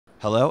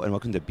Hello and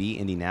welcome to Be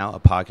Indie Now, a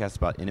podcast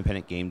about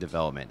independent game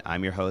development.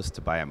 I'm your host,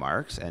 Tobiah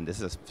Marks, and this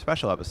is a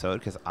special episode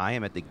because I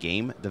am at the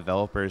Game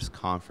Developers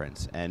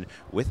Conference. And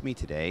with me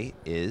today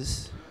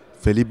is...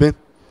 Felipe.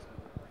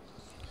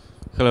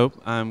 Hello,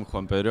 I'm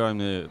Juan Pedro. I'm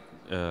the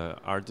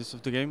artist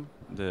of the game,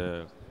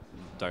 the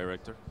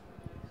director.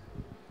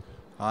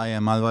 I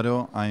am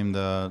Álvaro. I'm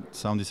the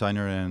sound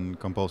designer and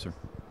composer.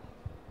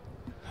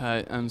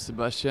 Hi, I'm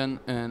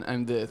Sebastian, and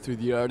I'm the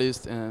 3D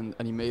artist and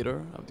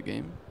animator of the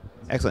game.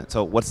 Excellent.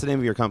 So what's the name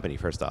of your company,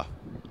 first off?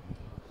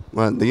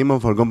 Well, the name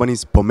of our company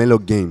is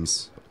Pomelo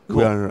Games. Cool.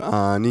 We are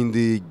an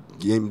indie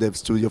game dev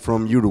studio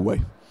from Uruguay.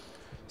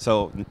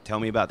 So tell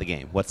me about the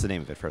game. What's the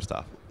name of it, first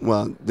off?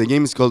 Well, the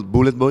game is called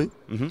Bullet Boy.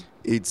 Mm-hmm.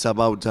 It's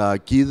about a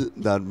kid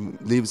that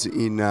lives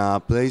in a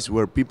place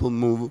where people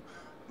move.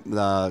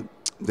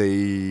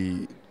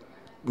 They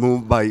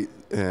move by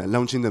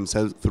launching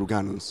themselves through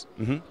cannons.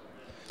 Mm-hmm.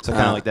 So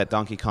kind of like that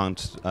Donkey Kong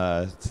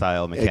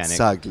style mechanic.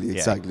 Exactly.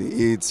 Yeah.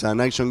 It's an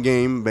action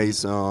game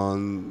based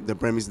on the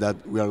premise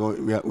that we are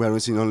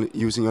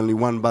using only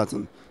one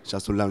button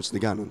just to launch the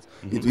cannons.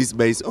 Mm-hmm. It is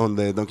based on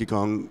the Donkey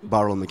Kong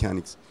barrel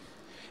mechanics.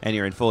 And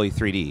you're in fully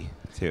 3D,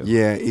 too.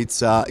 Yeah,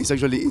 it's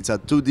actually a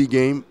 2D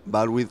game,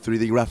 but with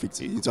 3D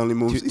graphics. It only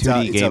moves.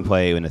 2D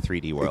gameplay in a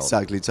 3D world.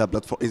 Exactly, it's a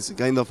platform. It's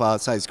kind of a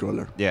side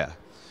scroller. Yeah.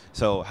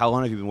 So how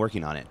long have you been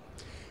working on it?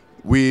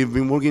 We've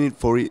been working on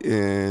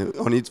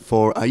it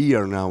for a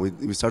year now.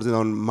 We started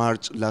on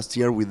March last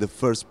year with the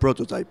first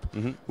prototype,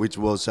 Mm-hmm. which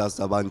was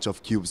just a bunch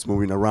of cubes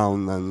moving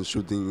around and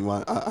shooting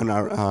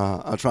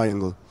a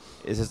triangle.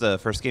 Is this the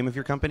first game of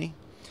your company?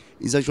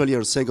 It's actually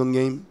our second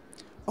game.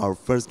 Our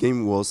first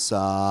game was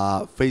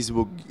a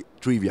Facebook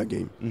trivia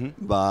game,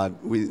 Mm-hmm.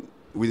 but we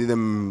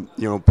didn't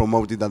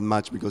promote it that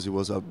much because it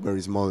was a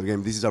very small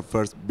game. This is our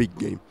first big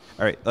game.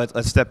 All right,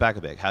 let's step back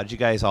a bit. How did you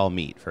guys all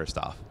meet, first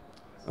off?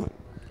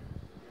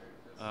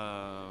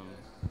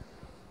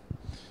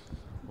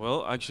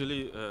 Well,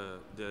 actually,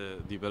 the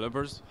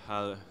developers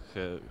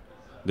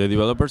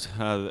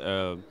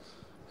had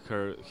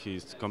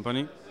his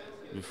company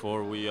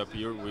before we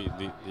appeared.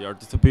 The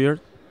artist appeared.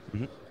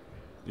 Mm-hmm.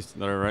 Is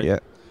that right? Yeah.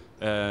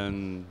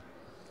 And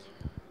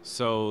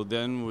so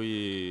then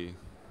we,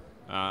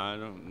 I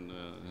don't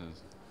know,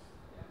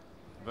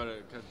 but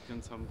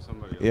can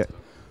somebody else? Yeah. talk?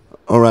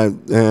 All right.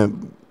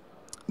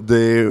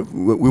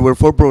 We were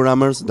four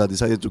programmers that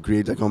decided to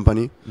create a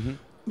company Mm-hmm.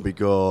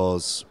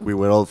 because we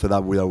were all fed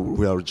up with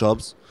our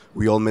jobs.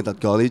 We all met at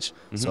college,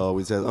 Mm-hmm. so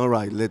we said, all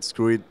right, let's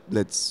screw it.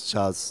 Let's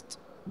just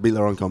build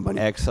our own company.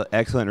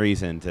 Excellent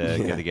reason to Yeah.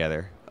 get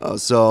together.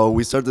 So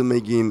we started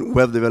making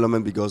web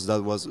development because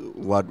that was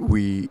what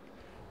we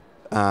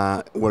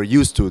were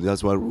used to.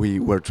 That's what we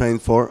were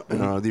trained for in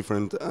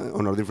Mm-hmm.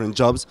 on our different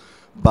jobs.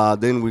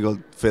 But then we got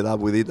fed up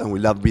with it, and we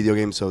loved video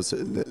games. So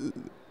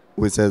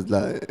we said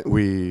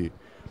we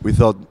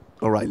thought,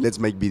 all right, let's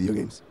make video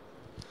games.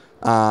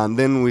 And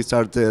then we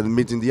started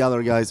meeting the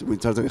other guys. We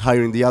started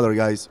hiring the other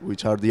guys,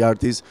 which are the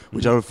artists,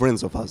 which are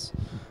friends of us.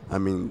 I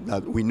mean,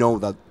 that we know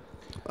that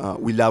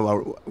we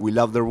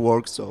love their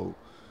work, so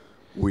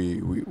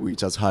we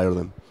just hire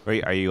them.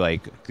 Are you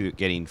like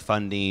getting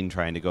funding,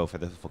 trying to go for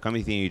the full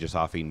company thing? Are you just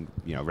offering,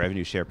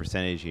 revenue share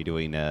percentage? Are you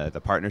doing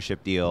the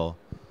partnership deal?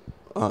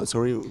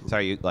 Sorry. So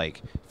are you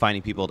like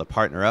finding people to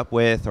partner up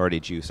with, or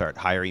did you start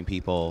hiring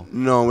people?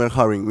 No, we're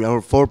hiring. We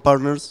have four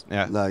partners,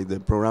 Yeah. like the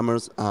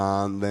programmers,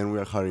 and then we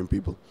are hiring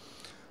people.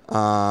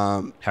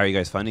 How are you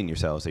guys funding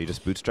yourselves? Are you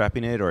just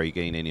bootstrapping it, or are you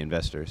getting any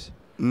investors?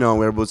 No,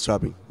 we're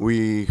bootstrapping.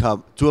 We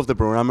have two of the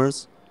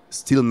programmers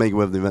still make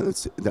web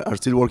development. They are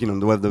still working on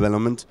the web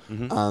development,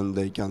 Mm-hmm. and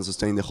they can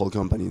sustain the whole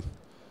company.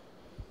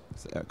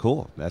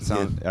 Cool. That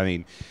sounds. I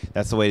mean,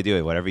 that's the way to do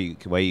it. Whatever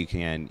way you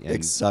can, and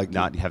Exactly.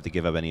 not have to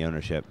give up any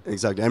ownership.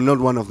 Exactly. I'm not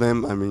one of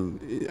them. I mean,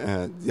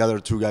 the other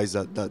two guys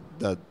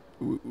that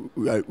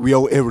we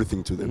owe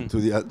everything to them, Mhm.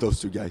 to those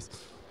two guys.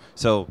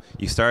 So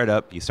you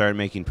started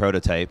making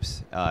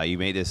prototypes. You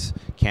made this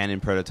Canon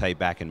prototype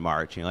back in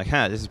March. And you're like,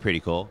 this is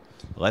pretty cool.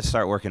 Let's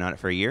start working on it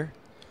for a year.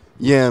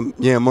 Yeah,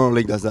 more or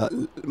less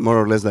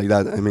like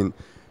that. I mean,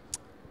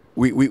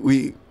 we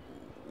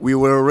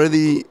were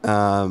already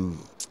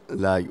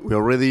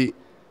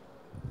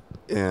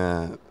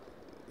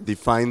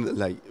defined,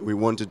 like we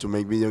wanted to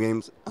make video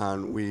games,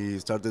 and we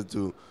started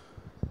to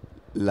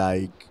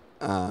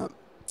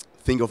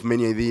think of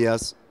many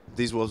ideas.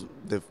 This was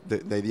the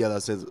idea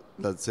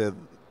that said,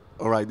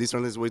 all right, this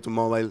translates way to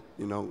mobile,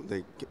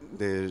 the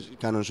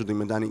Canon shooting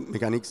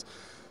mechanics.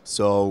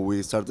 So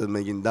we started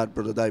making that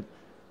prototype.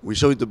 We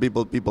showed it to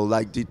people. People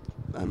liked it.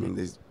 I mean,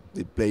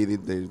 they played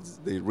it.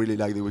 They really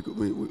liked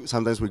it.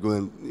 Sometimes we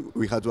couldn't.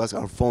 We had to ask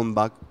our phone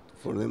back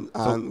for them.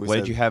 So And we what said,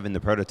 did you have in the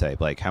prototype?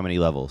 Like how many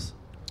levels?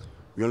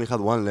 We only had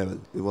one level.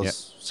 It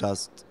was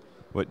just.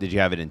 What did you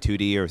have it in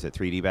 2D or was it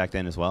 3D back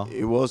then as well?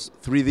 It was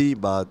 3D,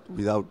 but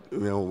without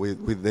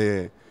with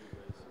the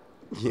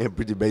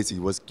pretty basic.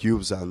 It was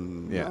cubes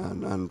and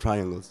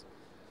triangles.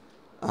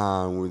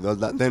 With all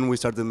that, then we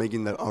started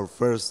making our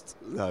first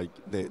the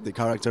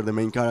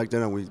main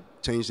character, and we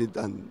changed it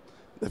and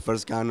the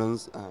first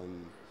cannons,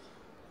 and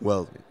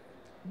well,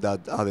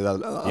 that added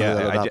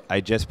Yeah, up. I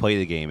just played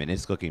the game, and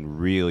it's looking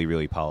really,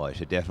 really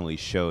polished. It definitely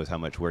shows how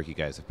much work you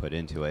guys have put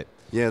into it.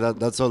 Yeah,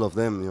 that's all of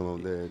them. You know,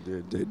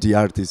 the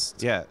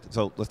artists. Yeah,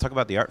 so let's talk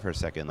about the art for a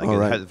second. Like, All it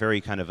right. has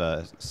very kind of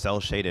a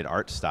cell-shaded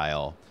art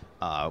style,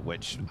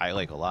 which I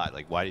like a lot.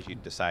 Like, why did you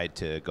decide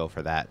to go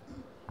for that?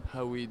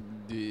 How we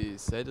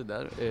decided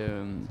that?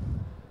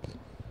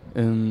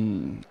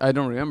 I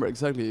don't remember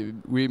exactly.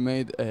 We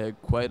made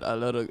quite a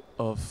lot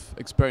of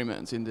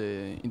experiments in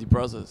the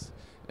process.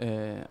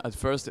 At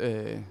first,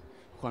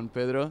 Juan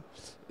Pedro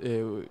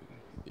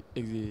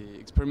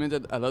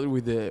experimented a lot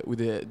with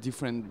the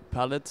different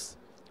palettes,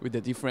 with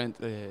the different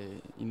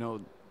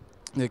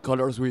the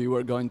colors we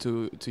were going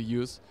to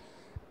use,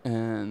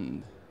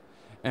 and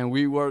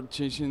we were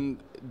changing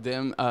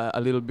them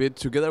a little bit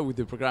together with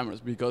the programmers,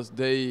 because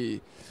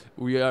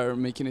we are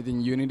making it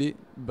in Unity,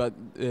 but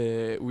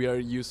we are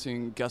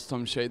using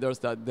custom shaders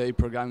that they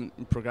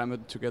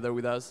programmed together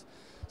with us,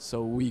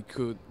 so we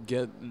could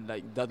get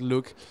like that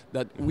look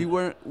that we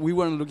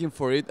weren't looking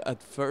for it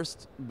at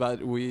first,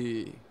 but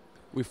we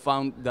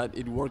found that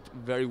it worked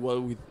very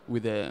well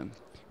with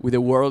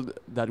the world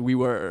that we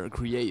were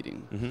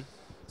creating. Mm-hmm.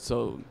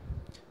 So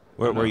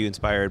Were you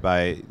inspired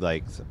by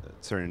like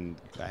certain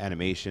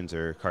animations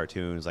or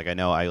cartoons? Like, I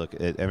know I look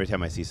at, every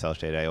time I see cell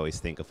shaded, I always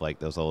think of like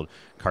those old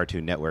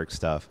Cartoon Network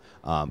stuff,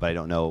 but I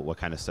don't know what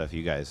kind of stuff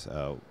you guys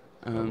were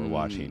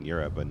watching in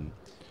Europe. And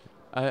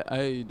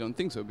I don't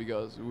think so,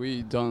 because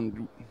we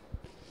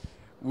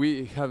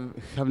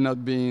have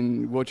not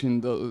been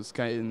watching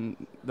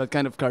that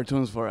kind of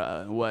cartoons for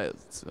a while.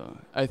 So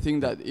I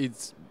think that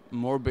it's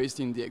more based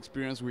in the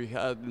experience we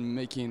had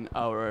making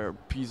our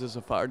pieces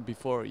of art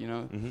before, you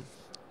know. Mm-hmm.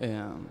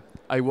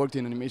 I worked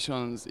in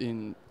animations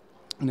in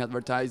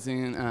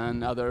advertising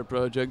and other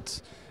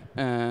projects,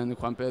 and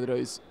Juan Pedro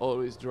is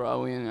always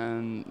drawing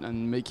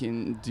and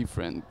making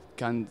different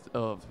kinds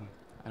of,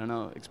 I don't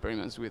know,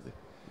 experiments with it.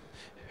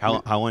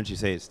 How long would you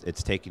say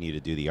it's taken you to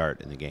do the art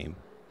in the game?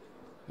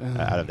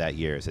 Out of that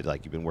year, is it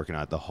like you've been working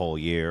on it the whole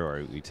year, or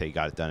you'd say you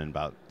got it done in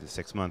about the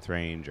 6-month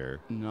range, or?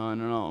 No,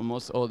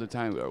 almost all the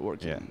time we are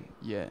working.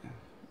 Yeah,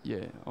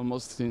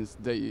 almost since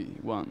day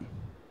one.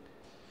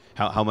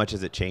 How much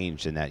has it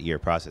changed in that year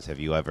process? Have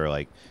you ever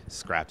like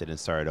scrapped it and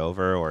started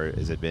over, or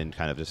has it been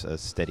kind of just a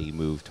steady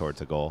move towards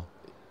a goal?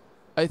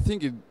 I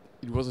think it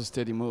was a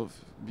steady move,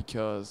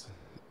 because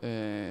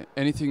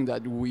anything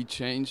that we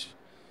change,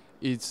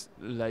 it's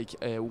like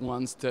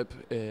one step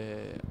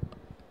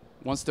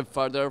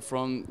further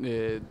from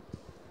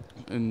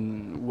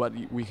what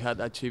we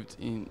had achieved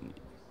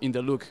in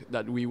the look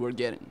that we were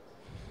getting,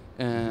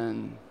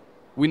 and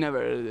we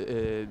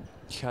never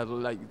had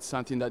like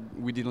something that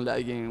we didn't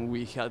like and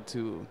we had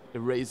to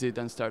erase it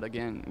and start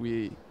again.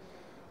 We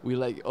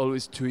like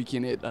always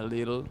tweaking it a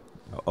little.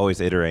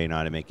 Always iterating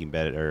on it, making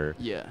better,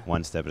 Yeah.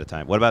 one step at a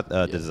time. What about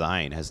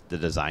design? Has the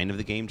design of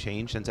the game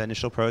changed since that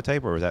initial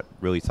prototype, or was that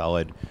really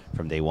solid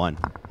from day one?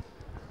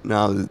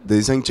 Now the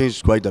design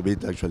changed quite a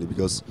bit actually,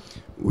 because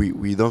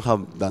we don't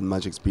have that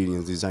much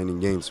experience designing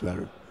games. We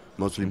are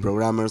mostly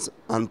programmers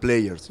and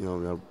players. You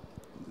know,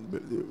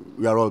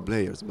 we are all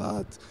players,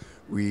 but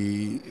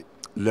we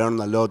learn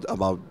a lot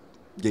about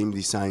game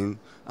design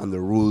and the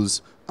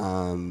rules.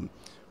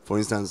 For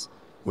instance,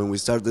 when we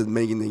started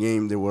making the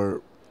game,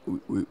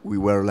 we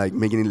were like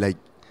making it like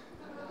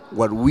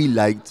what we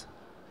liked,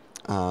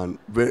 and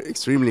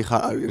extremely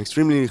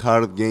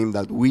hard game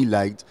that we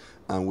liked,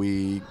 and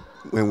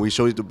when we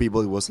showed it to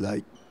people, it was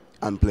like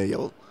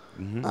unplayable.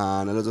 Mm-hmm.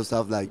 And a lot of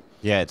stuff like,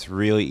 Yeah, it's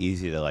really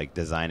easy to like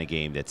design a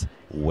game that's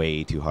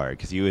way too hard,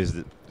 because you as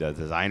the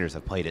designers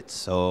have played it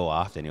so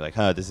often. You're like,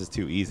 this is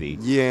too easy.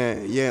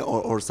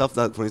 or stuff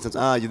that, for instance,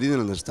 you didn't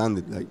understand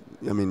it. Like,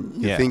 I mean,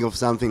 you Yeah. think of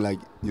something like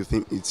you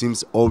think it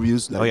seems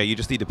obvious. Like, Oh yeah, you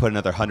just need to put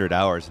another 100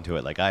 hours into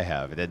it, like I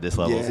have, and then this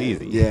level is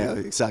easy. Yeah,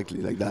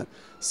 exactly like that.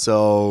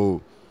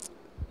 So,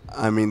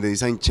 I mean, the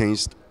design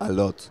changed a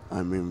lot.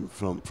 I mean,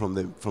 from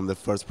the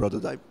first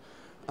prototype,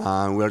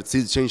 and we are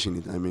still changing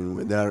it. I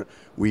mean,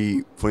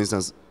 for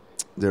instance,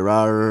 there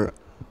are.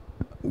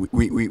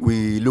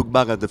 We look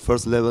back at the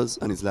first levels,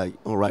 and it's like,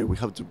 all right, we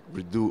have to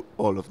redo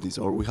all of this,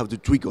 or we have to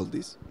tweak all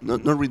this.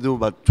 Not redo,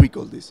 but tweak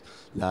all this.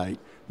 Like,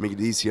 make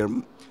it easier,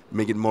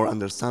 make it more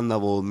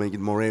understandable, make it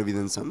more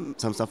evident. Some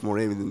stuff more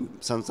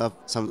evident, some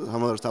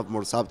other stuff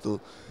more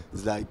subtle.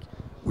 It's like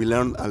we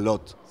learned a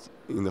lot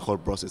in the whole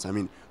process. I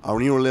mean, our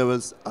newer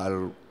levels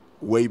are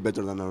way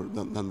better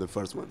than the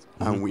first ones,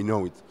 and we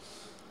know it.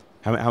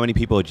 How many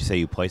people would you say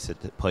you play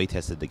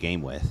tested the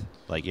game with?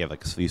 Like, you have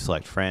like you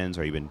select friends,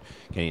 or you've been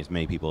getting as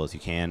many people as you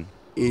can?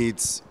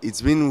 It's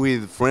been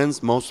with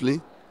friends mostly,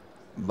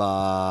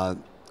 but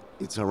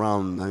it's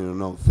around, I don't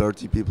know,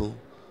 30 people.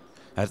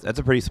 That's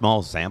a pretty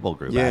small sample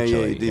group, Yeah,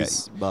 actually. it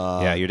is.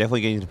 But Yeah, you're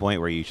definitely getting to the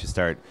point where you should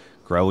start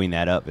growing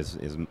that up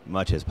as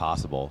much as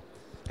possible.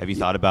 Have you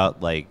thought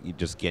about like you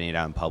just getting it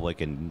out in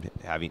public and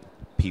having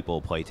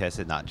people play test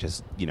it, not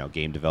just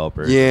game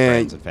developers, and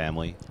friends and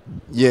family?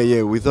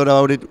 Yeah, we thought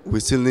about it. We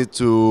still need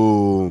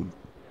to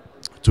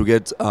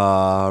get an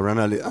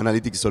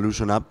analytics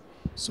solution up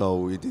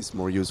so it is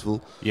more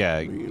useful. Yeah,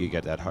 you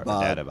get that hard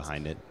But- data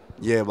behind it.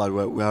 Yeah, but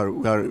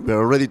we're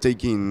already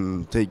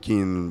taking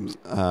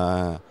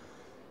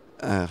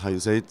how you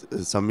say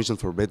it, submission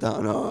for beta.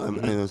 No, I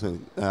don't say.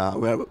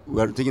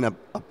 We are taking a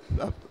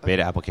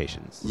Beta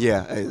applications.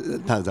 yeah,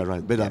 that's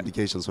right. Beta Yeah.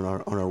 applications on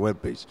our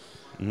webpage.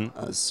 hmm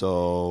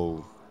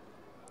So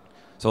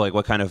So, like,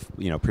 what kind of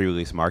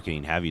pre-release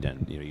marketing have you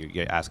done?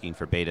 You're asking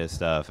for beta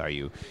stuff. Are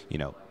you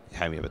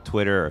having a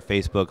Twitter or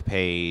Facebook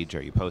page?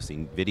 Are you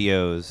posting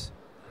videos?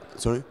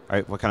 sorry.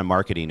 What kind of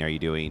marketing are you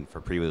doing for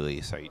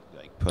pre-release? Are you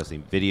like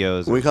posting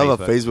videos? We on have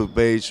a Facebook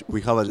page.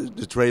 We have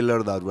the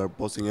trailer that we're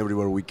posting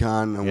everywhere we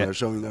can, and Yeah. we're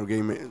showing our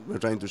game. We're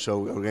trying to show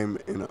our game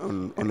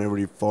on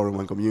every forum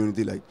and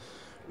community. Like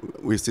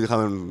we still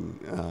haven't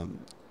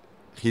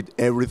hit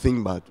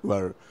everything, but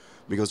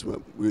because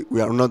we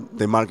are not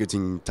the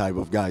marketing type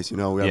of guys.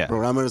 We are Yeah.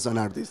 programmers and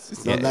artists.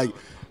 It's not Yeah. like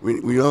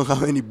we don't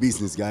have any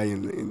business guy in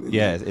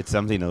Yeah, it's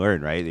something to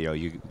learn, right?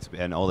 You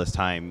spend all this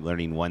time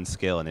learning one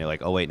skill, and you're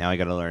like, oh wait, now I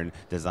got to learn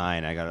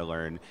design. I got to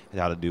learn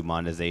how to do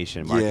monetization,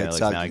 Yeah, marketing. Now I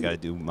exactly. got to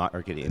do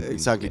marketing.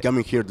 Exactly. Yeah.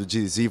 Coming here to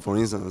GDC, for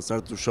instance, and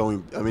start to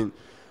showing. I mean,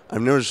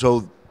 I've never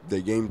showed the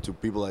game to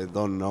people I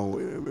don't know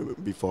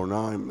before.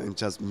 Now I'm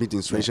just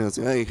meeting strangers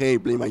and saying, hey,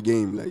 play my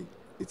game. Like,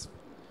 it's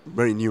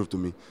very new to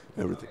me,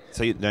 everything.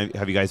 So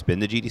have you guys been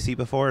to GDC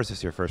before, or is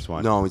this your first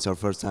one? No, it's our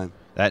first time.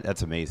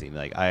 That's amazing.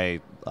 Like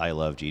I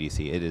love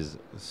GDC. It is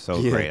so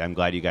Yeah. great. I'm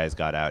glad you guys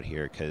got out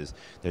here because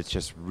it's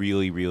just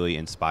really, really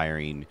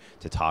inspiring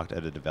to talk to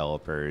the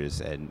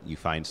developers, and you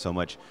find so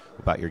much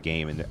about your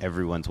game, and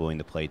everyone's willing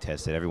to play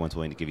test it. Everyone's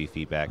willing to give you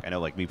feedback. I know,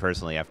 like me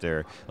personally,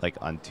 after like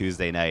on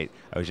Tuesday night,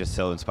 I was just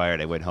so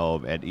inspired. I went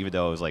home, and even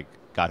though it was like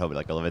got home at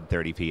like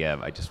 11:30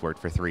 p.m. I just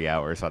worked for 3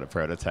 hours on a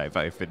prototype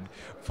I've been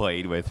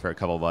playing with for a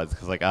couple months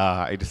because like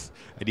I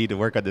need to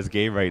work on this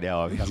game right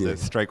now. I have Yeah. to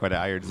strike when the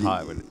iron's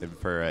hot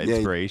for Yeah,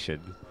 inspiration.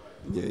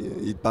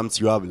 Yeah, it pumps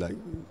you up. Like,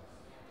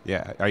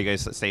 Yeah. Are you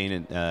guys staying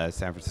in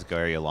San Francisco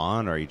area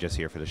long, or are you just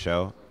here for the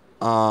show?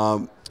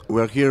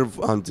 we're here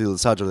until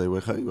Saturday.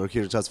 We're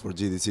here just for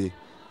GDC.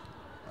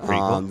 Pretty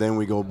cool. And then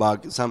we go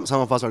back. Some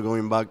of us are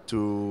going back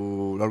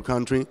to our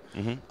country.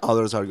 Mm-hmm.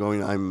 Others are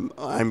going.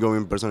 I'm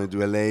going personally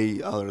to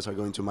LA. Others are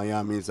going to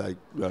Miami. It's like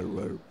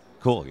we're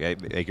Cool. Yeah,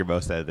 make your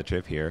most out of the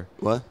trip here.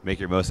 what? Make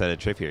your most out of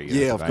the trip here. You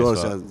Yeah, guys of might as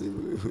course.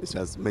 well.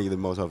 Just make the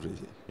most of it.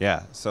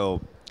 Yeah.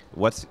 So,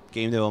 what's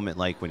game development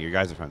like when you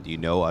guys are from? Do you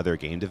know other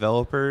game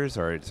developers,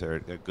 or is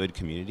there a good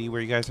community where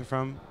you guys are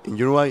from? In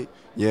Uruguay,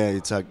 yeah,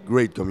 it's a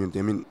great community.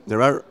 I mean,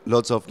 there are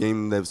lots of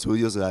game dev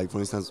studios, like for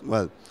instance,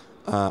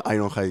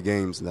 Ironhide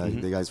Games, like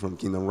Mhm. the guys from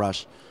Kingdom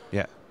Rush,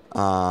 Yeah.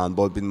 and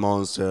Ballpit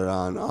Monster,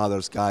 and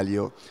others,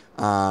 Calio,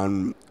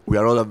 and we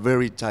are all a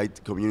very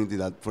tight community.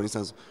 That, for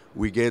instance,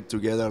 we get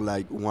together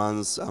like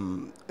once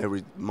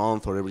every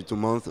month or every 2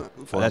 months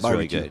for Oh, a that's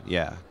really barbecue. good.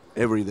 Yeah.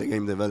 Every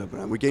game developer,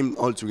 and we came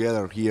all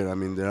together here. I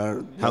mean, there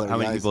are How other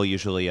many guys. people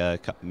usually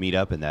meet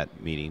up in that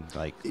meeting?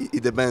 Like,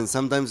 It depends.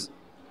 Sometimes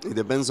it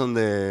depends on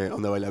the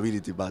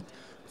availability. But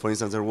for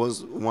instance, there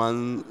was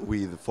one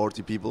with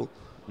 40 people.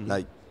 Mhm.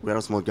 Like, we are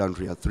a small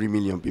country, a 3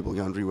 million people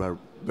country. We are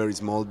very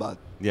small, but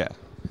yeah.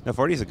 No,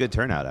 40 is a good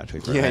turnout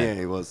actually. For an yeah, event.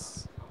 it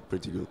was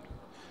pretty good.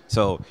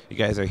 So you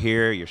guys are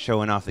here. You're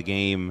showing off the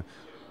game.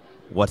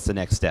 What's the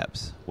next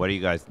steps? What do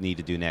you guys need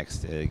to do next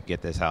to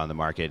get this out on the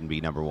market and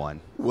be number one?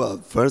 Well,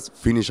 first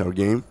finish our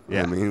game.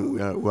 Yeah. I mean, we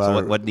are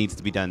So what needs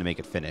to be done to make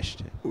it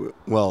finished?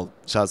 well,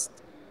 just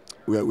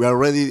we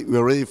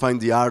already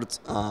find the art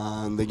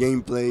and the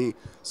gameplay.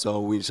 So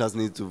we just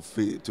need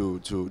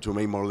to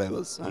make more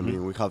levels. I Mhm.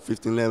 mean, we have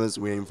 15 levels.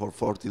 We aim for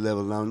 40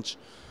 level launch,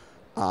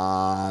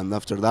 and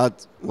after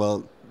that,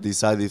 well,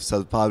 decide if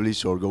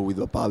self-publish or go with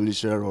a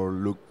publisher or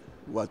look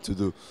what to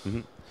do.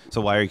 hmm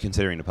So why are you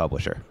considering a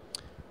publisher?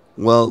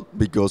 Well,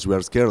 because we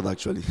are scared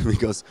actually,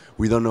 because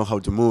we don't know how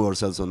to move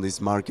ourselves on this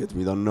market.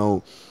 We don't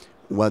know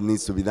what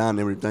needs to be done.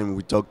 Every time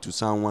we talk to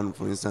someone,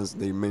 for instance,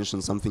 they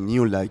mention something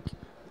new like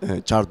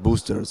chart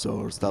boosters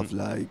or stuff Mhm.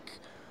 like,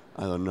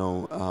 I don't know,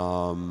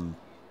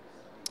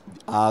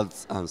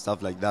 ads and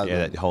stuff like that.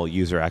 Yeah, that whole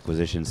user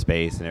acquisition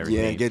space and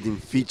everything. Yeah, getting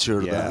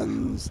featured Yeah.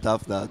 and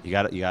stuff that. You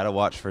got to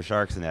watch for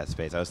sharks in that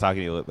space. I was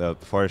talking to you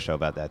before the show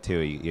about that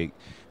too.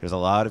 There's a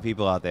lot of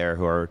people out there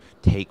who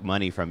take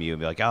money from you and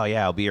be like, oh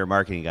yeah, I'll be your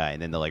marketing guy,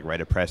 and then they'll like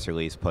write a press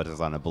release, put us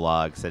on a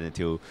blog, send it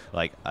to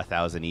like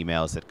 1,000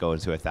 emails that go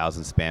into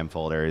 1,000 spam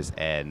folders,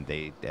 and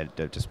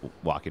they're just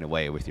walking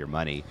away with your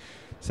money.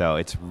 So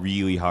it's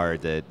really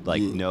hard to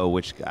like Yeah. know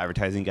which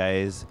advertising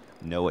guys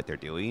know what they're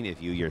doing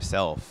if you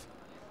yourself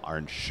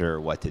aren't sure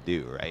what to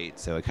do, right?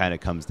 So it kind of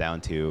comes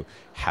down to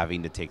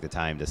having to take the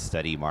time to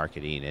study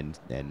marketing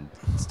and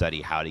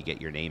study how to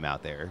get your name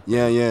out there.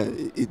 Yeah,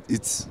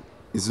 it's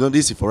not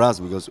easy for us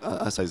because,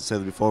 as I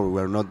said before, we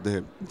are not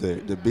the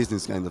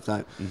business kind of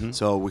type. Mhm.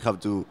 So we have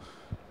to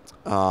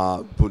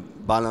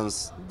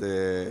balance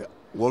the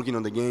working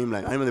on the game.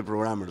 Like, I'm the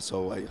programmer,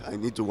 so I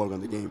need to work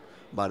on the game.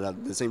 But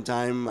at the same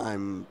time,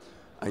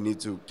 I need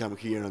to come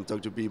here and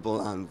talk to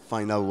people and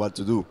find out what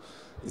to do.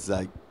 It's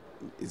like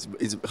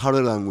it's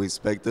harder than we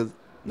expected,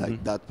 like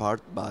Mhm. that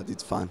part, but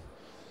it's fun.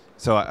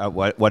 So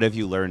what have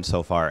you learned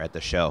so far at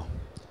the show?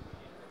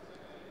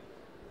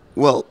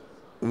 Well,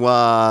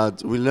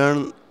 what we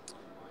learned,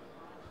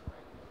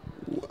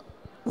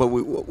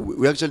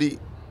 we actually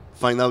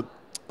find out,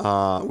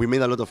 we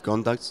made a lot of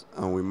contacts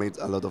and we made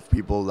a lot of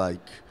people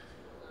like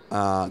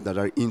that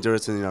are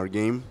interested in our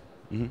game.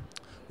 Hmm.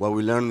 What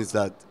we learned is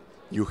that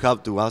you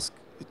have to ask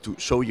to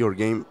show your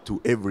game to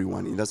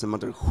everyone. It doesn't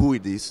matter who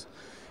it is.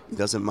 It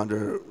doesn't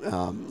matter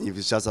if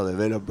it's just a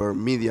developer,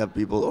 media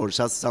people, or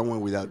just someone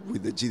with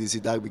the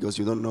GDC tag, because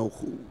you don't know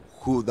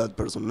who that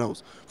person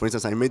knows. For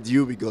instance, I met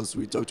you because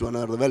we talked to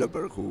another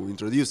developer who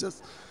introduced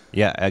us.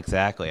 Yeah,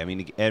 exactly. I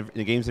mean,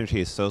 the games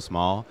industry is so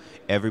small.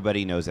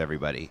 Everybody knows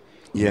everybody.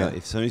 You know, Yeah.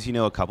 as soon as you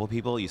know a couple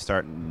people, you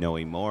start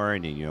knowing more,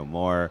 and you know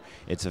more.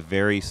 It's a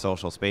very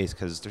social space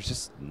because there's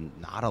just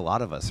not a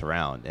lot of us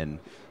around, and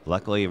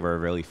luckily we're a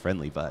really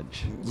friendly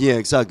bunch. Yeah,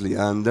 exactly.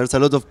 And there's a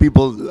lot of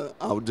people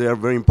out there,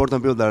 very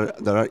important people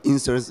that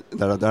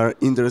are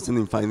interested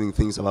in finding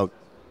things about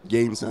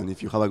games. And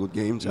if you have a good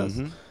game, just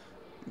Mhm.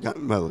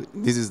 well,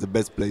 this is the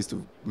best place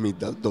to meet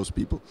those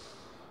people.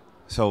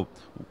 So,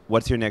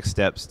 what's your next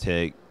steps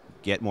to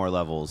get more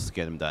levels,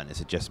 get them done?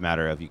 Is it just a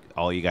matter of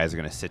all you guys are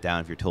going to sit down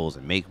with your tools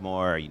and make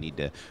more, or you need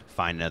to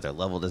find another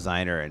level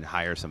designer and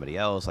hire somebody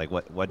else? Like,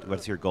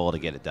 what's your goal to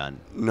get it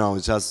done? No,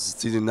 it's just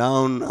sitting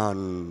down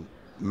and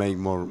make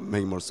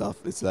more stuff.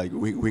 It's like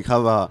we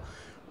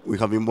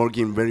have been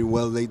working very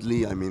well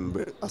lately. I mean,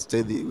 we have a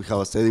steady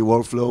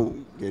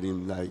workflow,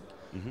 getting like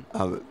Hmm.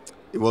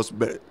 it was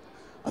very,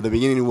 at the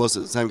beginning it was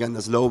some kind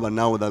of slow, but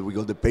now that we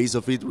got the pace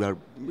of it, we're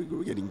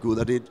getting good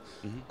at it.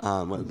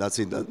 Well, that's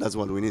it. That's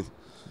what we need.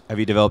 Have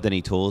you developed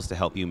any tools to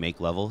help you make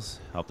levels,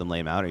 help them lay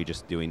them out, or are you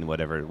just doing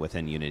whatever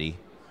within Unity?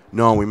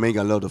 No, we make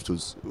a lot of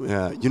tools.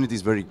 Unity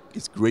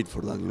it's great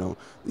for that. You know,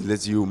 it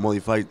lets you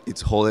modify its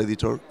whole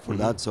editor for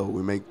that. So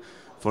we make,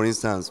 for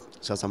instance,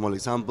 just a small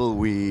example.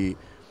 We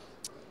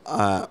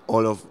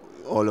all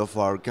of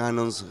our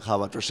cannons have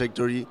a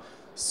trajectory.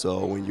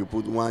 So when you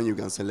put one, you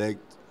can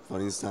select, for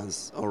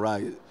instance, all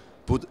right,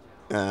 put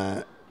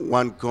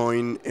one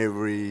coin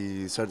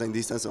every certain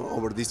distance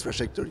over this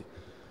trajectory.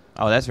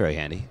 Oh, that's very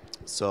handy.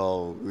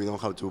 So we don't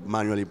have to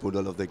manually put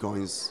all of the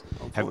coins.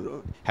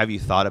 Have you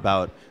thought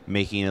about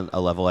making a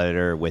level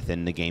editor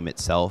within the game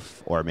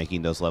itself, or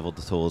making those level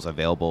tools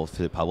available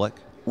to the public?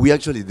 We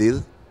actually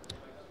did.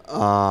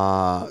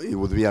 It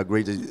would be a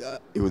great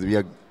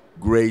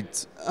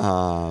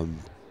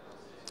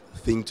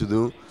thing to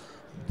do,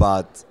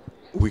 but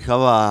we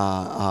have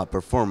a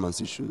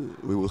performance issue.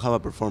 We will have a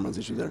performance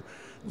issue there.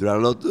 There are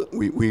a lot.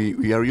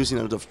 We are using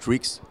a lot of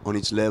tricks on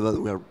each level.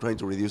 We are trying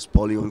to reduce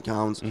polygon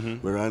counts.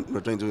 We're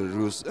trying to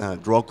reduce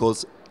draw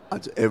calls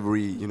at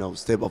every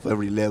step of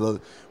every level.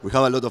 We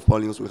have a lot of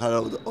polygons. We have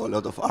a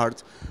lot of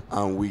art,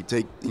 and we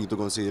take into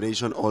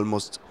consideration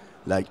almost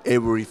like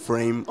every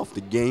frame of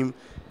the game.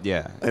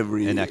 Yeah,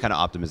 and that kind of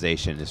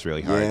optimization is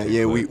really hard.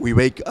 Yeah. We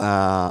make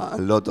a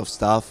lot of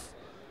stuff.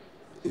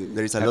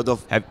 There is a lot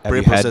of have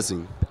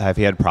pre-processing. Have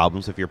you had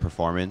problems with your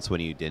performance when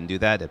you didn't do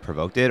that? That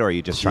provoked it, or are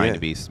you just trying to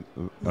be?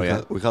 We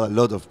had a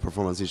lot of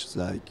performance issues.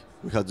 Like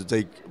we had to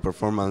take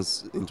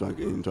performance into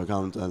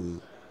account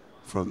and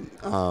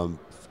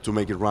to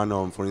make it run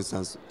on, for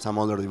instance, some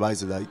other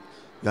devices like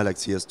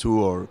Galaxy S2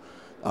 or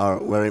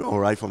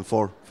iPhone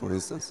 4, for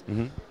instance.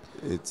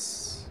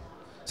 It's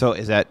So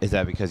is that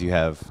because you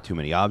have too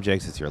many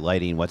objects? It's your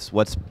lighting.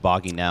 What's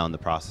bogging down the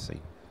processing?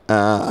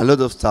 a lot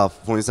of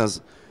stuff. For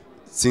instance,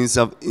 since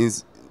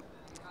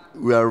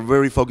we are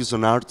very focused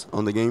on art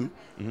on the game.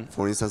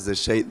 For instance,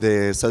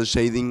 the cell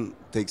shading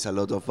takes a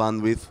lot of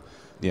bandwidth.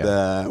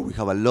 Yeah. We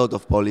have a lot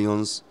of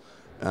polygons.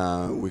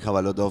 We have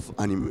a lot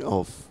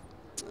of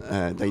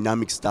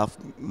dynamic stuff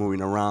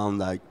moving around,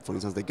 like for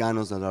instance the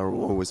cannons that are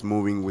always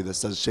moving with the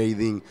cell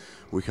shading.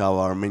 We have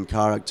our main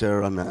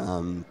character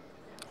and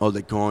all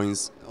the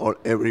coins,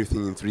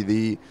 everything in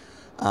 3D.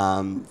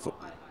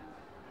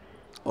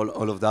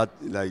 All of that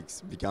like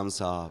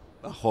becomes a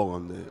hole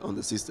on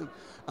the system.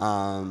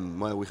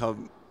 Well,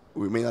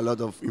 we made a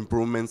lot of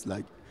improvements,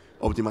 like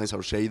optimize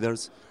our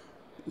shaders.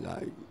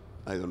 Like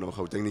I don't know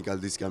how technical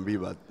this can be,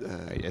 but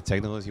As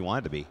technical as you want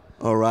it to be.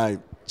 all right,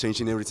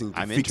 changing everything.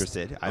 I'm fixed.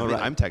 interested. All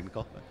right. I'm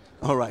technical.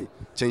 All right,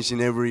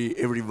 changing every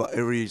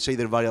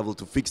shader variable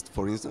to fixed,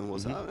 for instance,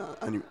 was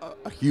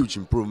a huge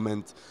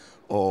improvement.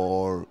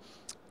 Or,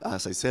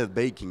 as I said,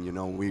 baking. You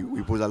know,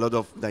 we put a lot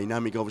of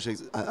dynamic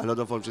objects, a lot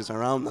of objects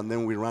around, and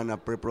then we run a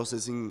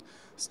pre-processing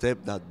step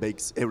that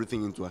bakes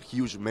everything into a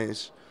huge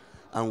mesh,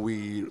 and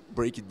we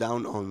break it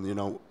down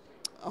on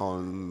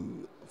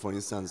for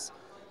instance,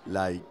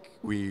 like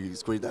we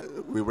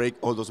break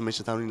all those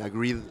meshes down in a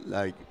grid,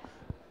 like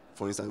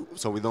for instance,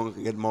 so we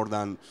don't get more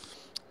than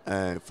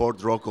 4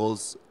 draw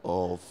calls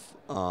of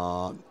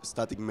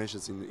static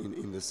meshes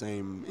in the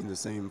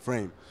same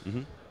frame.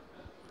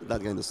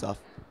 That kind of stuff.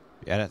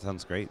 Yeah, that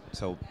sounds great.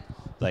 So,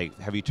 like,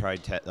 have you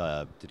tried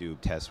to do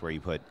tests where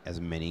you put as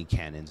many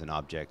cannons and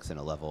objects in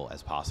a level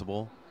as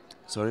possible?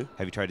 Sorry.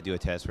 Have you tried to do a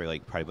test where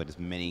like probably put as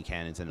many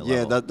cannons in a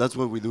Yeah, level? that's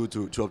what we do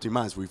to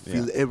optimize. We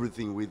fill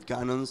everything with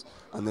cannons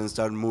and then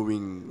start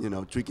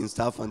moving, tweaking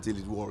stuff until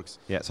it works.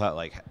 Yeah. So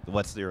like,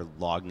 what's your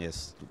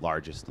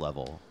largest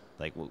level?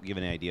 Like, give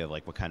an idea of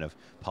like what kind of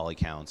poly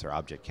counts or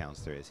object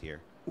counts there is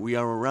here. We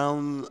are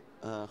around.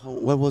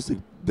 What was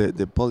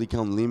the poly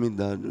count limit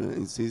that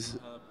exists?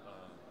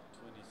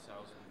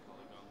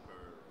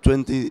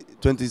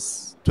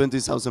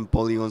 20,000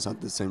 polygons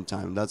at the same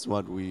time. That's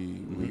what we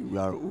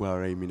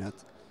are aiming at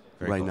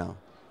Very right cool. now.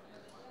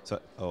 So,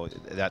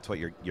 that's what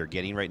you're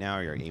getting right now,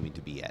 or you're aiming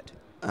to be at?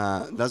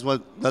 That's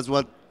what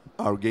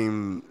our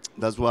game.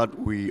 That's what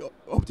we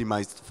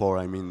optimized for.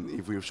 I mean,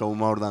 if we show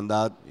more than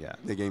that, Yeah.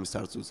 the game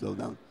starts to slow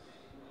down.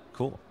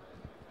 Cool.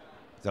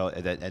 So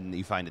and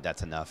you find that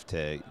that's enough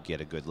to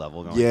get a good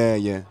level going?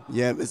 Yeah.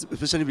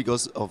 Especially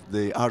because of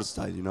the art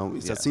style.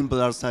 It's Yeah. a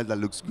simple art style that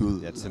looks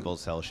good. That simple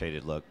cell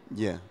shaded look.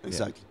 Yeah,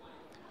 exactly.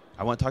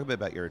 I want to talk a bit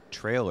about your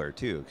trailer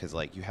too, because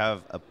like you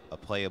have a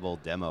playable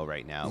demo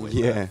right now. With,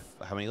 Yeah.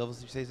 How many levels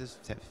did you say this?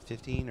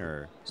 15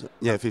 or? So,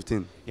 yeah,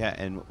 15. Yeah,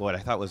 and what I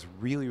thought was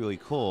really, really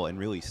cool and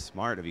really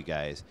smart of you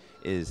guys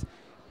is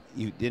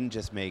you didn't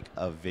just make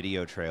a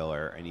video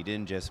trailer and you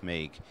didn't just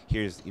make,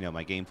 here's,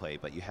 my gameplay,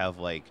 but you have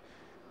like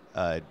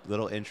a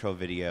little intro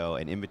video,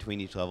 and in between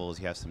each levels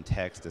you have some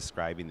text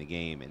describing the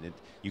game, and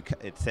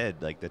it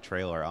said like the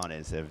trailer on it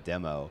instead of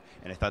demo,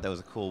 and I thought that was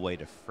a cool way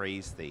to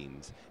phrase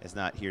things. It's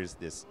not here's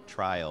this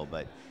trial,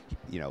 but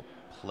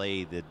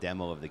play the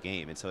demo of the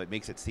game, and so it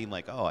makes it seem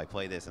like, oh, I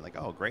play this and like,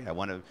 oh great, I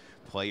want to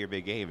play your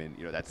big game, and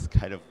that's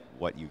kind of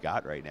what you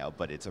got right now,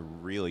 but it's a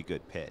really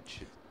good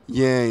pitch.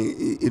 Yeah,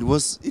 it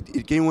was.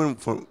 It came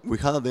from we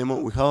had a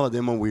demo. We have a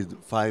demo with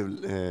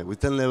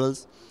 10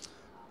 levels.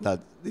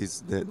 That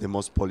is the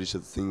most polished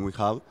thing we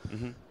have.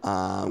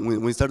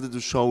 Mm-hmm. We started to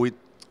show it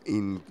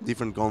in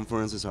different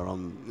conferences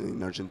around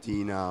in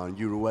Argentina and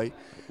Uruguay.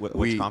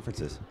 Which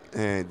conferences?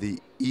 The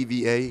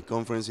EVA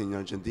conference in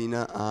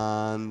Argentina,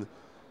 and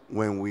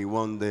when we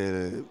won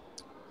the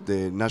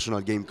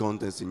national game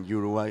contest in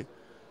Uruguay.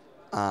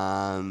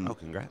 Oh,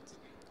 congrats!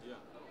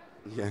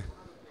 Yeah,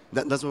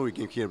 that's why we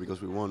came here,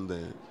 because we won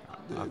the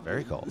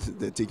very cool.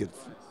 The ticket.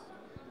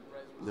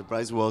 The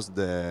prize was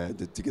the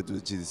ticket to the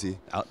GDC.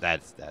 Oh,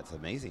 that's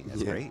amazing.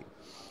 That's great.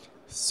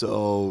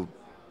 So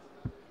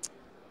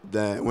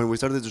when we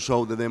started to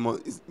show the demo,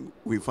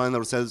 we find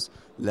ourselves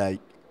like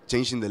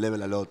changing the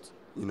level a lot.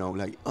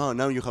 Like, oh,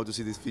 now you have to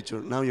see this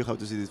feature. Now you have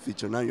to see this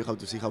feature. Now you have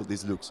to see how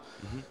this looks.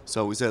 Mm-hmm.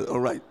 So we said, all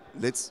right,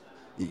 it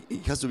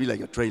has to be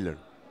like a trailer.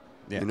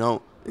 Yeah. In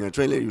a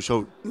trailer you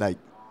show like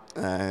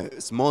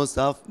small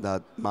stuff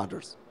that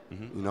matters.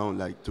 Mm-hmm.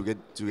 Like to get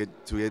you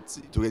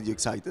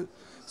excited.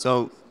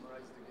 So.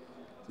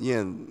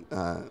 Yeah.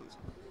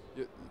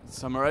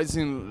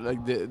 Summarizing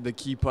like the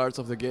key parts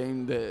of the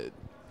game,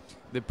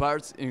 the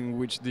parts in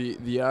which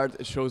the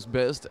art shows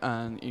best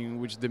and in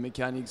which the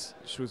mechanics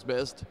shows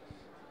best,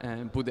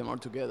 and put them all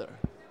together,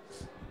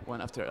 one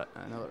after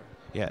another.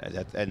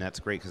 Yeah, that's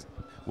great, because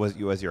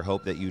was your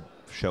hope that you'd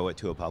show it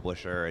to a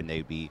publisher and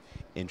they'd be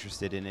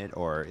interested in it,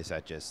 or is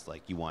that just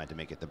like you wanted to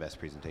make it the best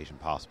presentation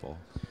possible?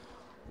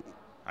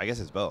 I guess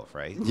it's both,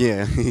 right?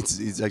 Yeah,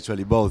 it's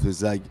actually both.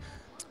 It's like,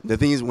 the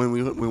thing is, when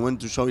we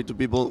went to show it to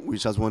people, we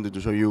just wanted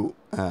to show you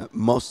the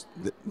most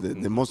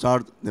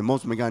art, the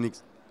most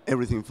mechanics,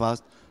 everything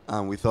fast,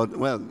 and we thought,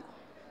 well,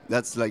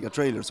 that's like a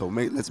trailer, so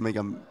let's make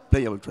a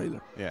playable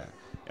trailer. Yeah.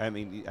 I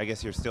mean, I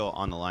guess you're still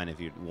on the line if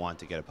you want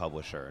to get a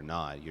publisher or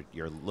not.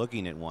 You're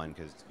looking at one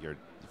because you're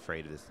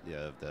afraid of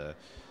the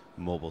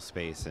mobile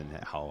space and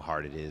how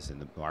hard it is in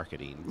the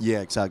marketing.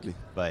 Yeah, exactly.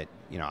 But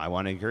I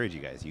want to encourage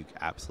you guys. You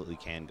absolutely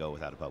can go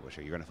without a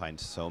publisher. You're going to find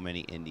so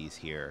many indies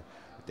here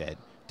that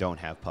don't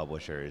have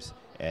publishers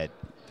and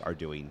are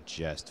doing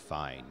just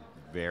fine.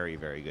 Very,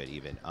 very good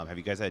even. Have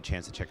you guys had a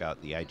chance to check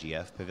out the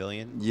IGF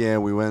Pavilion? Yeah,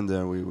 we went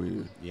there.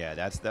 We Yeah,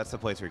 that's the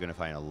place where you're going to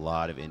find a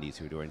lot of indies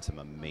who are doing some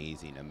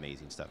amazing,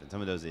 amazing stuff. And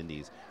some of those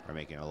indies are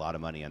making a lot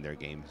of money on their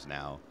games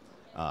now.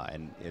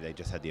 And they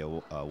just had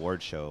the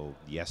award show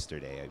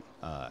yesterday,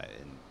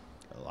 and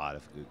a lot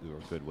of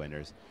good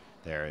winners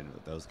there. And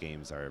those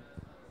games are,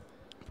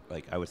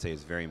 like, I would say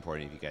it's very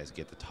important if you guys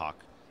get to talk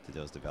to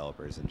those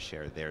developers and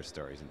share their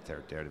stories and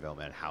their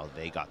development and how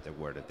they got the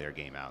word of their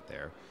game out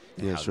there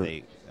and how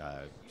they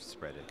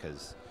spread it,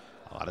 because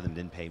a lot of them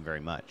didn't pay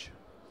very much,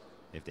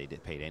 if they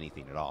paid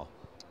anything at all.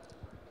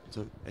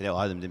 So and a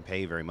lot of them didn't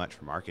pay very much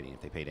for marketing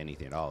if they paid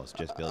anything at all. It's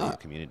just building a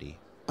community.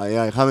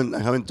 I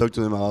haven't talked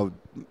to them about.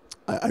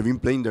 I've been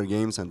playing their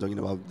games and talking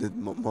about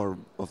more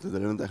of the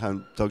development. I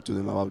haven't talked to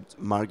them about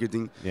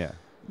marketing. Yeah.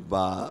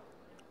 But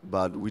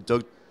we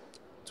talked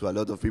to a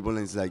lot of people, and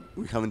it's like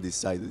we haven't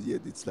decided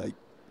yet. It's like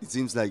it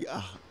seems like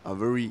a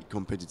very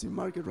competitive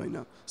market right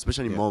now,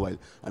 especially mobile.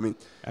 I mean,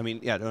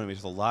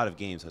 there's a lot of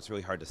games, so it's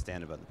really hard to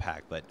stand above the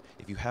pack. But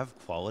if you have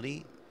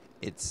quality,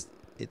 it's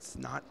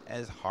not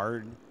as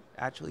hard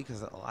actually,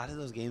 because a lot of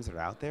those games that are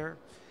out there,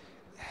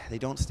 they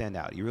don't stand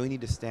out. You really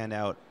need to stand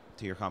out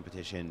to your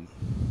competition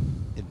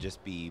and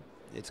just be.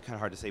 It's kind of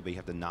hard to say, but you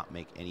have to not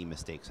make any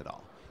mistakes at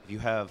all. If you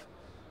have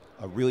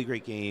a really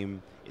great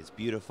game, it's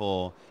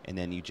beautiful, and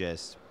then you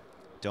just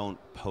don't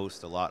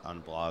post a lot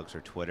on blogs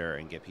or Twitter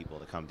and get people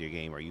to come to your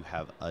game, or you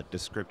have a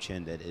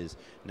description that is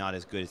not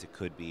as good as it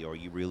could be, or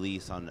you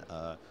release on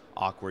a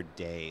awkward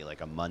day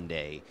like a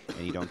Monday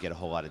and you don't get a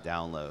whole lot of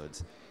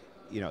downloads.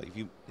 If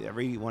you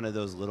every one of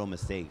those little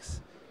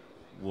mistakes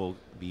will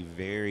be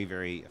very,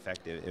 very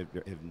effective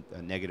in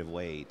a negative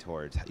way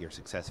towards your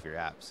success of your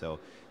app. So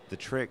the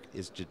trick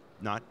is the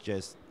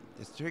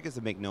trick is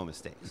to make no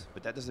mistakes,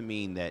 but that doesn't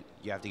mean that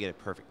you have to get it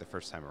perfect the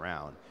first time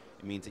around.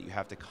 It means that you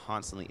have to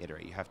constantly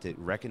iterate. You have to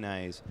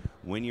recognize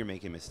when you're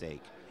making a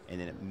mistake and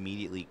then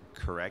immediately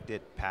correct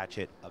it, patch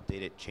it,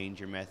 update it,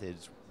 change your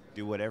methods,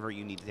 do whatever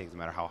you need to take, no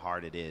matter how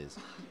hard it is,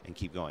 and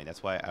keep going.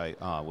 That's why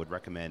I would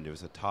recommend, there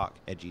was a talk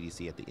at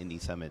GDC at the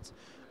Indie Summits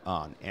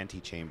on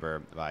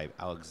Antichamber by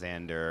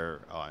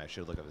Alexander, I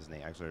should look up his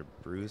name, Alexander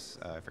Bruce,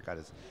 I forgot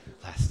his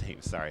last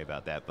name, sorry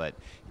about that, but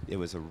it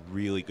was a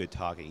really good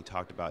talk, and he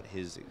talked about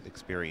his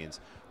experience,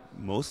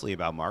 mostly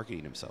about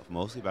marketing himself,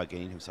 mostly about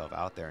getting himself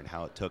out there, and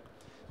how it took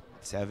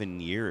 7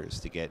 years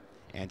to get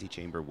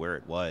Antichamber where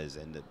it was,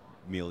 and the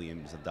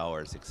millions of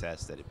dollars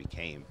success that it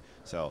became.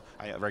 So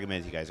I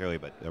recommended to you guys earlier,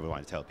 but I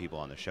want to tell people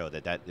on the show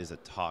that is a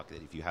talk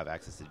that if you have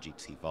access to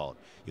GC Vault,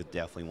 you'll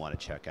definitely want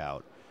to check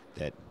out,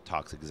 that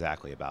talks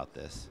exactly about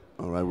this.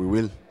 All right, we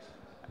will.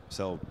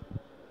 So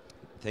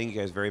thank you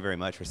guys very, very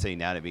much for sitting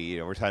down to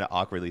me. We're kind of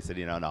awkwardly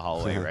sitting on the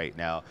hallway right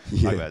now,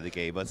 talking about the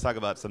game. But let's talk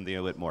about something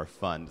a bit more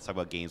fun. Let's talk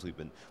about games we've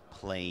been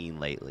playing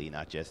lately,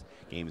 not just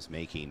games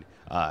making.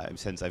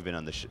 Since I've been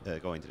on the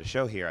going to the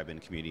show here, I've been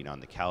commuting on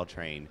the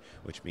Caltrain,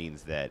 which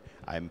means that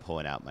I'm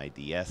pulling out my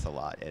DS a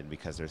lot. And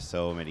because there's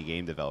so many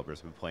game developers,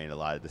 I've been playing a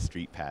lot of the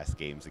Street Pass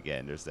games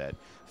again. There's that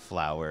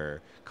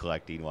flower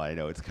collecting one. I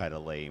know it's kind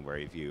of lame, where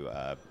if you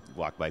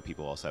walk by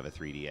people who also have a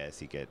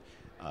 3DS, you get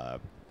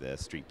the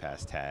Street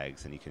Pass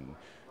tags, and you can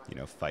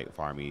fight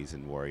armies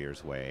in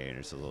Warrior's Way, and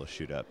it's a little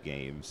shoot-up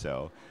game.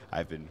 So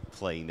I've been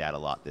playing that a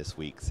lot this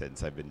week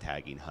since I've been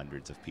tagging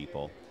hundreds of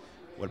people.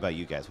 What about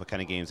you guys? What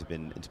kind of games have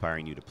been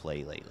inspiring you to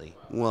play lately?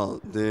 Well,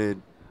 the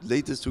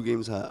latest two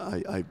games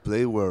I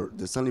played were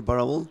the Stanley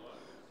Parable,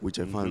 which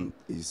I found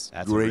is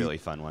That's great. a really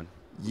fun one.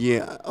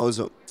 Yeah,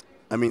 also,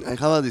 I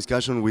had a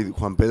discussion with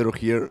Juan Pedro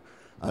here,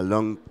 a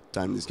long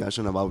time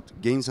discussion about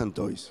games and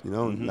toys,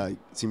 like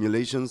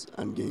simulations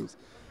and games.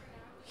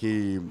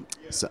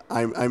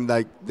 I'm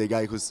like the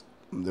guy who's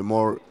the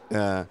more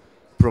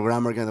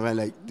programmer kind of guy.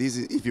 Like, this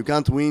is, if you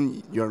can't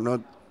win, you're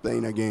not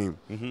playing a game,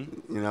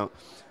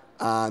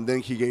 And then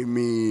he gave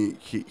me,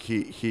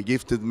 he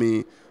gifted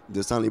me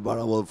the Stanley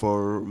Parable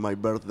for my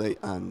birthday,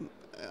 and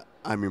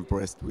I'm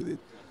impressed with it.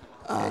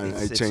 And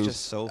It's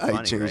just so funny,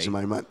 I changed right?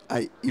 my mind.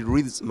 It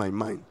reads my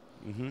mind.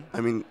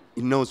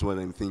 It knows what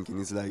I'm thinking.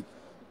 It's like,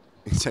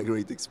 it's a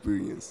great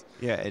experience.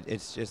 Yeah,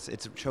 it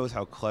shows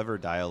how clever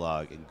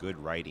dialogue and good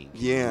writing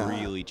can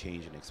really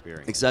change an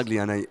experience. Exactly,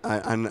 and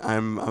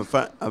I'm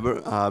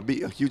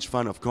a huge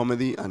fan of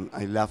comedy, and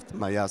I laughed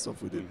my ass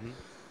off with it.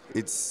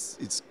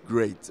 It's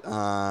great.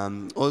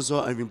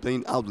 Also, I've been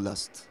playing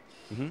Outlast.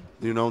 Do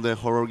you know the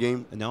horror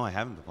game? No, I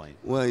haven't been playing.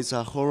 Well, it's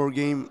a horror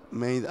game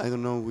made, I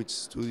don't know which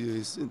studio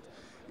is it.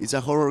 It's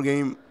a horror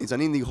game. It's an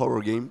indie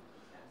horror game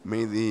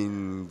made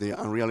in the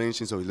Unreal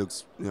Engine, so it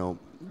looks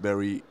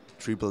very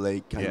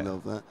AAA kind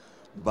of,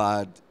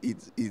 but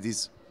it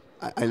is.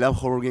 I love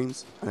horror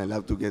games, and I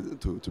love to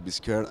get to be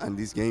scared. And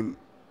this game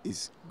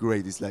is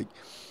great. It's like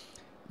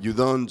you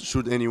don't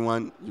shoot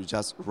anyone, you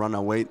just run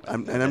away.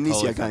 An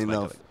amnesia kind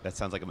of. That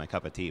sounds like my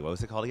cup of tea. What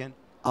was it called again?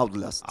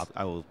 Outlast.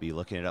 I will be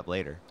looking it up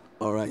later.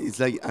 All right, it's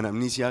like an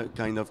amnesia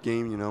kind of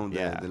game,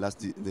 the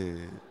last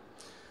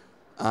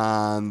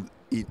and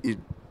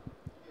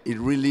it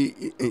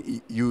really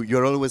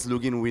you're always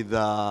looking with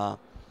a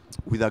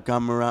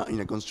camera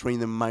in a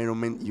constrained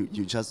environment.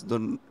 You just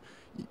don't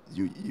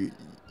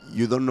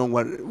you don't know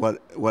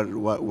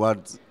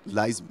what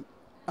lies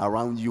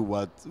around you,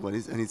 what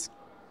is, and it's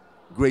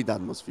great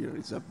atmosphere.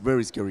 It's a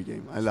very scary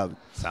game. I love it.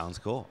 Sounds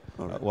cool.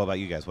 All right. What about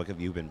you guys? What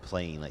have you been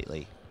playing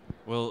lately?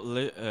 Well,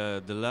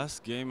 the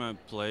last game I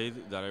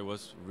played that I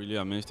was really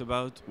amazed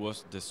about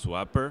was The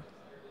Swapper.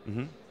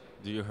 Mm-hmm.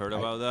 Do you heard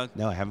about that?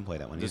 No, I haven't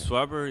played that one The either.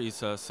 Swapper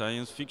is a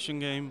science fiction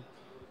game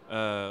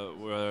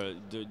where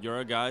you're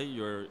a guy,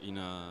 you're in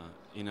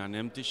an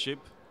empty ship,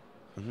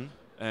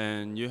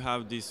 and you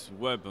have this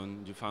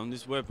weapon. You found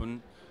this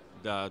weapon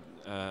that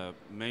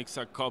makes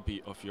a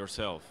copy of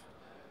yourself,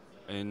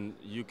 and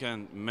you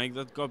can make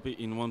that copy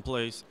in one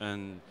place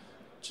and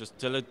just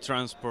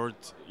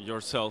teletransport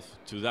yourself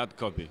to that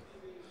copy,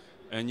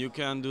 and you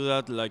can do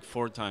that like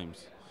 4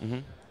 times.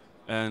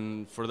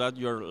 And for that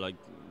you're like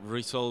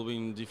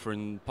resolving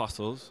different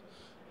puzzles,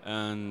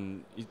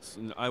 and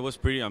I was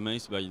pretty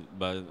amazed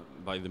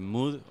by the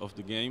mood of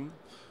the game,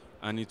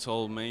 and it's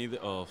all made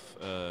of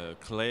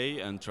clay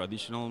and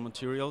traditional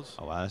materials.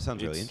 Oh wow, that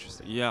sounds really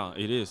interesting. Yeah,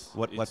 it is.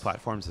 What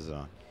platforms is it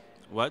on?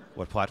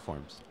 What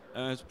platforms?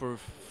 It's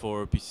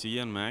for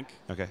PC and Mac.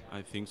 Okay.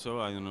 I think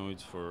so. I don't know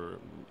it's for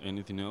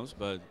anything else,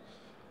 but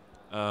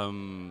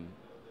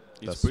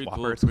It's The pretty Swapper,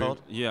 cool. it's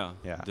called? Yeah,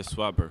 Yeah. the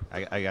Swapper.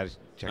 I gotta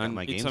check out And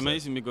my games. it's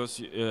amazing because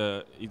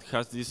it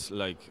has this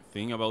like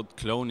thing about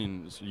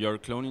cloning. You're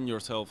cloning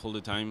yourself all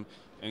the time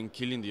and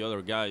killing the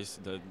other guys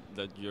that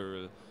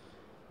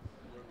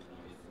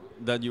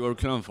you are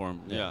cloned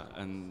from. Yeah. Yeah,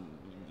 and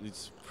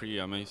it's pretty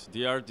amazing.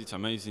 The art is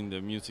amazing.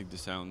 The music, the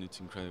sound, it's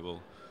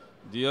incredible.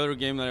 The other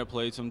game that I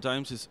play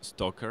sometimes is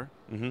Stalker.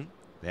 Mm-hmm.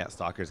 Yeah,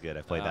 Stalker's good.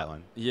 I played that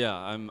one. Yeah,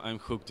 I'm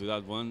hooked to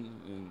that one.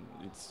 And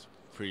it's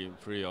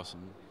pretty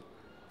awesome.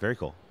 Very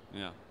cool.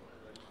 Yeah.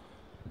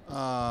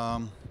 I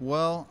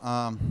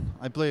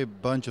play a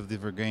bunch of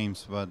different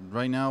games, but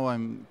right now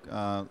I'm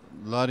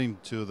lot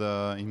into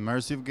the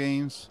immersive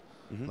games,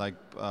 Mhm. like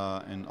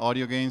and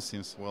audio games.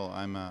 Since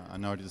I'm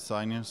an audio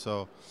designer,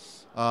 so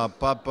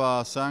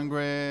Papa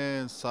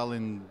Sangre,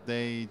 Silent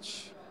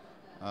Age,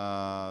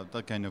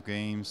 that kind of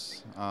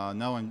games.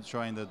 Now I'm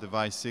trying the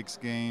Device 6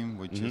 game,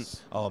 which Mhm.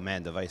 is Oh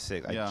man, Device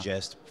 6. Yeah. I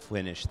just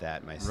finished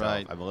that myself.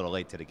 Right. I'm a little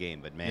late to the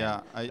game, but man.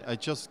 yeah. I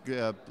just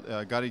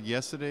got it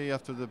yesterday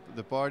after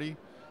the party.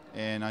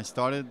 And I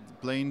started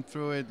playing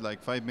through it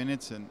like 5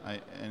 minutes, and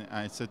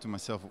I said to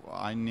myself,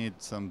 I need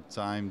some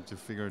time to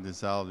figure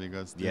this out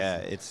because Yeah,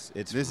 it's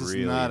this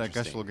really is not a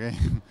interesting. casual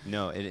game.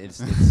 No, it's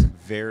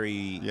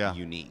very Yeah.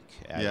 unique.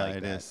 I Yeah, like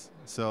it that. is.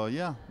 So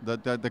yeah,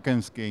 that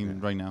kind of game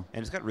Yeah. right now.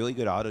 And it's got really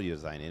good audio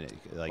design in it.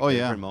 Like Oh, yeah.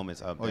 different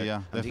moments. Oh,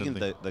 yeah, I'm thinking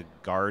definitely. the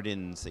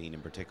garden scene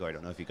in particular. I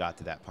don't know if you got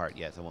to that part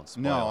yet, so I won't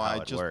spoil No, how I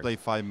it just works. played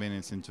 5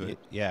 minutes into it.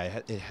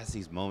 Yeah, it has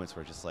these moments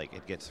where just like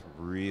it gets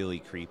really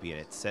creepy and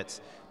it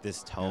sets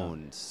this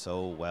tone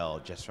so well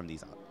just from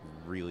these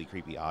really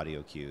creepy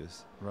audio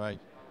cues. Right.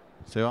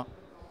 So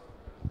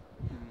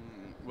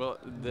Well,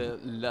 the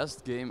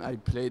last game I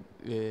played,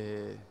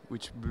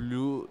 which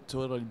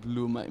totally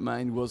blew my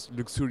mind, was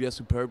Luxuria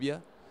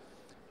Superbia.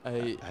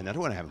 Another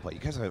one I haven't played. You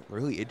guys have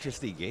really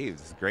interesting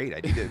games. It's great.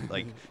 I need to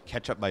like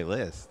catch up my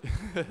list.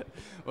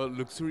 Well,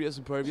 Luxuria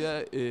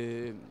Superbia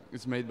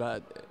is made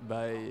by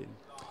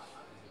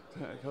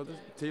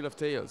Tale of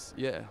Tales,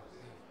 yeah.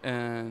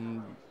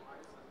 And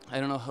I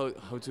don't know how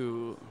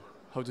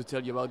to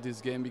tell you about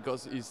this game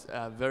because it's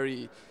a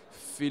very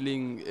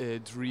feeling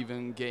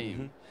driven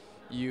game.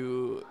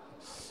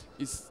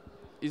 It's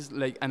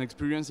like an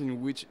experience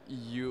in which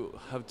you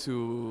have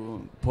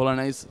to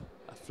pollinize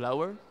a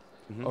flower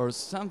Mhm. or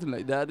something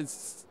like that.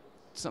 It's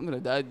something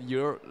like that.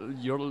 You're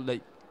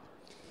like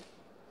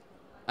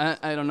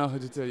I don't know how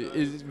to tell you.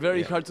 It's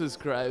very Yeah. hard to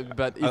describe,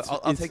 but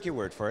I'll it's take your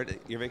word for it.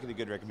 You're making a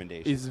good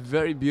recommendation. it's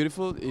very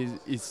beautiful.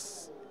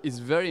 It's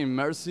very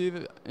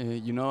immersive.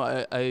 You know,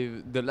 I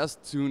the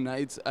last 2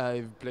 nights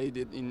I've played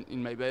it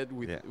in my bed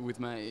with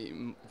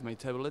my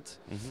tablet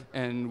Mhm.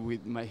 and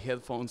with my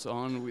headphones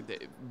on with the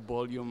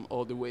volume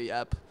all the way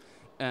up,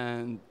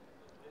 and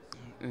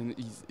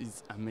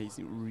it's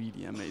amazing,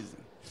 really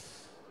amazing.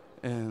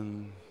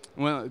 And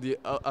well, the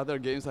other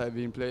games I've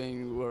been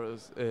playing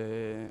was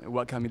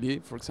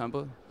Wakamili, for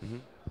example.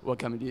 Mhm.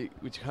 Wakamili,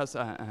 which has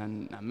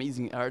an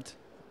amazing art,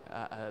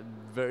 a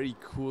very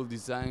cool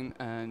design,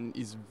 and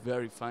is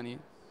very funny.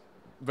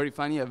 Very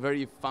funny, and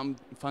very fun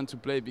to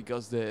play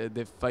because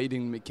the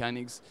fighting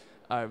mechanics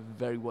are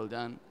very well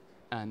done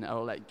and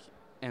are like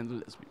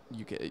endless.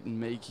 You can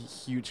make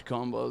huge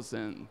combos,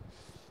 and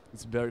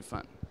it's very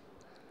fun.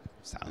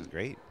 Sounds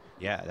great.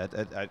 Yeah,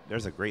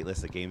 there's a great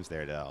list of games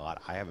there that a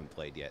lot I haven't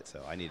played yet,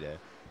 so I need to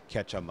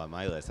catch up on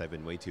my list. I've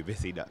been way too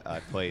busy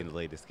playing the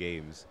latest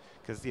games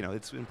because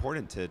it's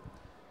important to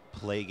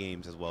play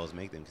games as well as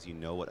make them because you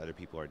know what other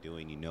people are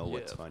doing, you know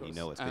what's of fun, you course.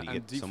 know what's good, you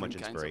And get so much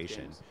different kinds of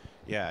inspiration. games.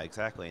 Yeah,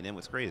 exactly. And then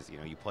what's great is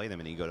you play them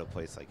and then you go to a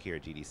place like here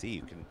at GDC,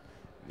 you can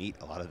meet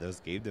a lot of those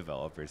game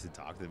developers and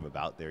talk to them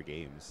about their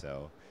games.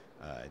 So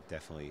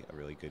definitely a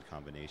really good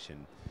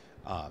combination.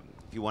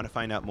 If you want to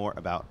find out more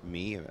about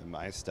me and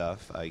my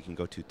stuff, you can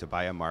go to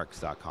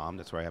tobiahmarks.com.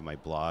 That's where I have my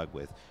blog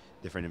with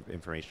different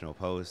informational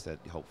posts that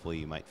hopefully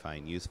you might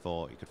find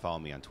useful. You could follow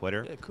me on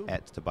Twitter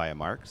at Tobiah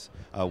Marks.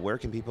 Where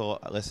can people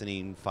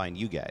listening find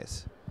you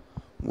guys?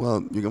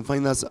 Well, you can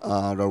find us at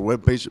our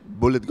webpage,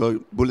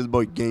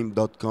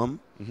 bulletboygame.com.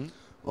 Mm-hmm.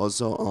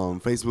 Also on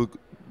Facebook,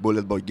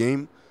 Bullet Boy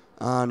Game,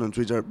 and on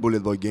Twitter,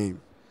 Bullet Boy Game.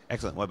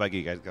 Excellent. What about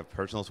you guys? Got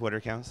personal Twitter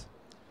accounts?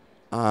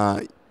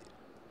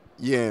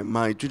 Yeah,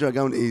 my Twitter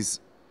account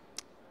is,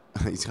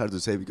 it's hard to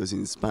say because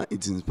it's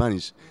in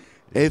Spanish,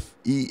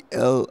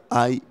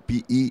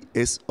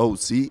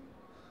 FELIPESOC.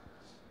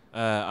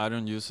 I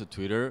don't use a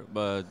Twitter,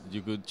 but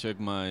you could check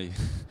my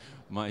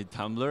my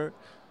Tumblr.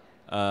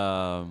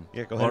 Yeah,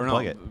 go ahead and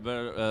plug it.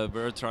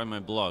 Better try my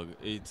blog.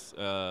 It's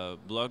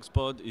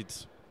Blogspot.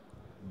 It's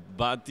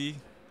Bati,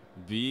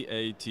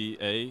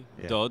 BATA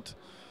dot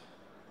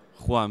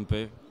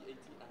Juanpe,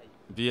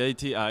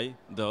 BATI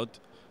dot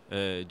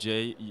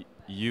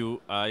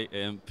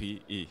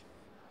JUIMPE.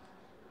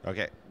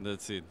 Okay.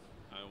 That's it.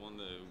 I want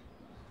the.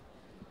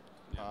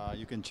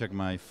 you can check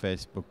my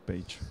Facebook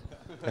page.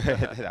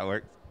 That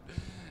works.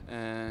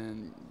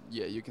 And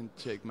yeah, you can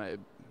check my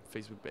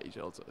Facebook page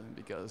also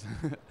because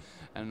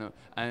I don't know.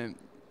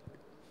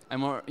 I'm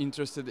more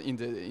interested in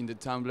the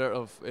Tumblr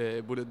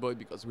of Bullet Boy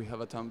because we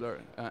have a Tumblr.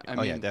 I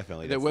mean, yeah,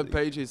 definitely. The That's web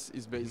page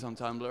is based on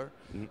Tumblr,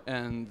 Mhm.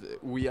 and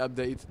we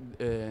update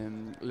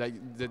like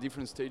the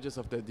different stages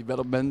of the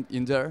development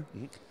in there.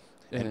 Mhm.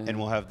 And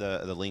we'll have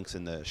the links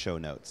in the show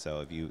notes.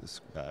 So if you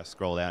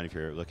scroll down, if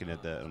you're looking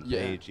at the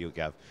page, you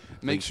have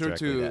make links sure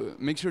directly to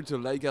make sure to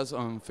like us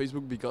on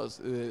Facebook because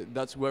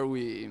that's where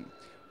we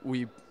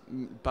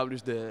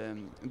publish the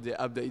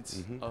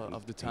updates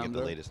of the and get Tumblr.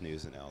 the latest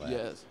news and all that.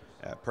 Yes.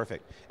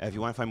 Perfect. And if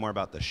you want to find more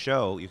about the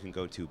show, you can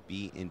go to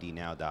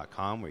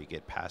beindynow.com where you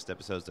get past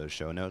episodes, those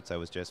show notes I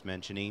was just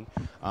mentioning.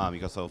 You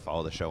can also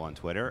follow the show on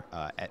Twitter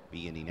at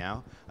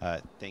beindynow.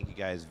 Thank you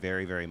guys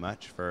very, very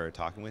much for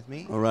talking with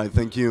me. All right,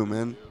 thank you,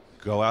 man.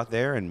 Go out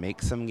there and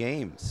make some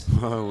games.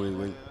 We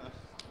will.